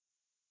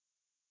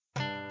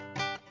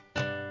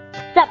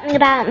something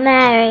about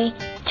Mary.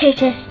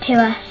 Totus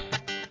Tuus.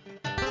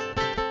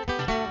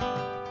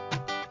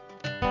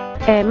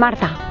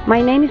 Marta.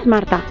 My name is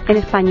Marta, en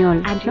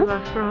español. And you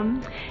are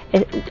from?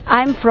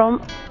 I'm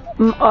from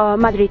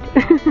Madrid.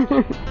 And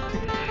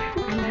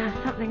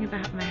something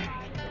about Mary.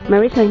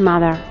 Mary is my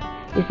mother.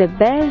 Is the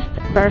best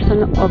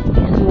person of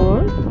this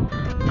world,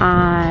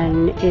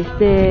 and is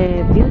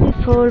the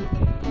beautiful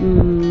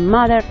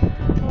mother,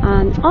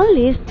 and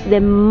only is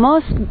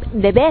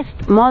the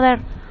best mother,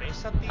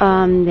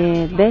 and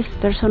the best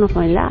person of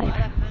my life.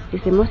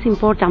 Is the most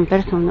important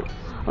person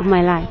of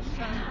my life.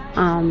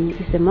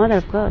 Is the mother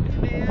of God,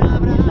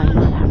 and is my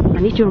mother,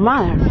 and is your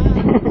mother.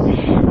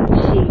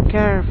 She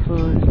cares for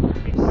them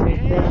and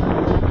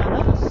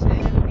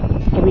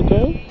myself every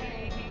day,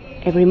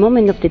 every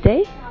moment of the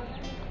day,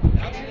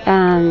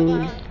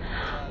 and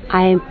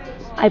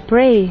I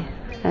pray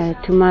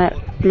to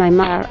my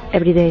mother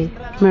every day,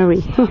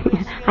 Mary.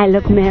 I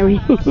love Mary.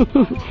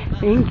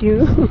 Thank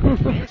you.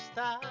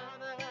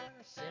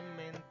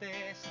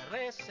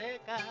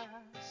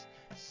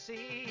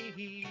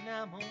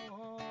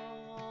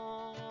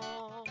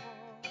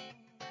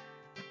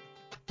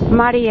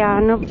 María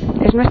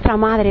es nuestra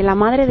madre, la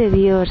madre de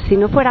Dios. Si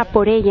no fuera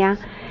por ella,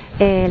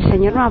 el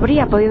Señor no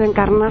habría podido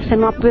encarnarse,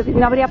 no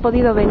habría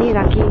podido venir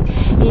aquí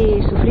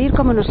y sufrir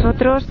como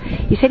nosotros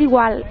y ser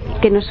igual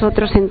que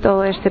nosotros en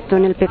todo, excepto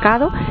en el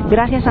pecado.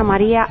 Gracias a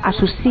María, a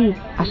su sí,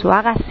 a su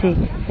hágase,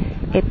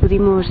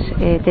 pudimos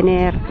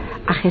tener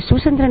a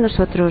Jesús entre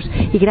nosotros,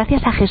 y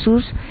gracias a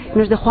Jesús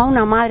nos dejó a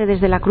una madre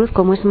desde la cruz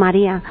como es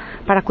María,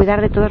 para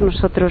cuidar de todos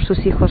nosotros,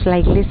 sus hijos, la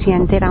Iglesia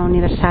entera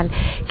universal,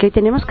 que hoy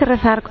tenemos que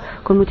rezar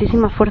con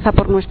muchísima fuerza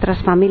por nuestras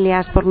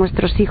familias, por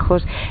nuestros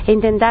hijos, e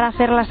intentar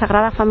hacer la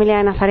Sagrada Familia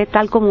de Nazaret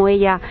tal como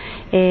ella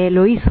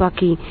lo hizo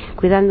aquí,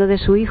 cuidando de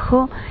su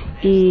hijo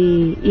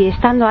y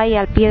estando ahí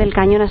al pie del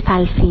cañón hasta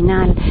el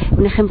final.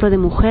 Un ejemplo de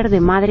mujer, de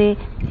madre,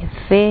 de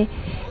fe,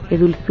 de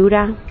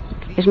dulzura.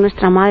 Es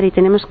nuestra madre y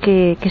tenemos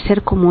que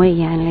ser como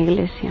ella en la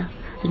Iglesia.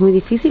 Es muy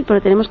difícil,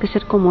 pero tenemos que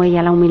ser como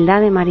ella. La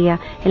humildad de María,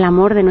 el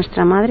amor de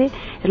nuestra madre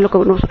es lo que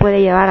nos puede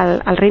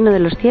llevar al reino de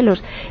los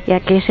cielos, ya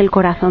que es el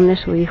corazón de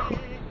su hijo.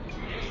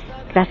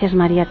 Gracias,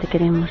 María, te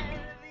queremos.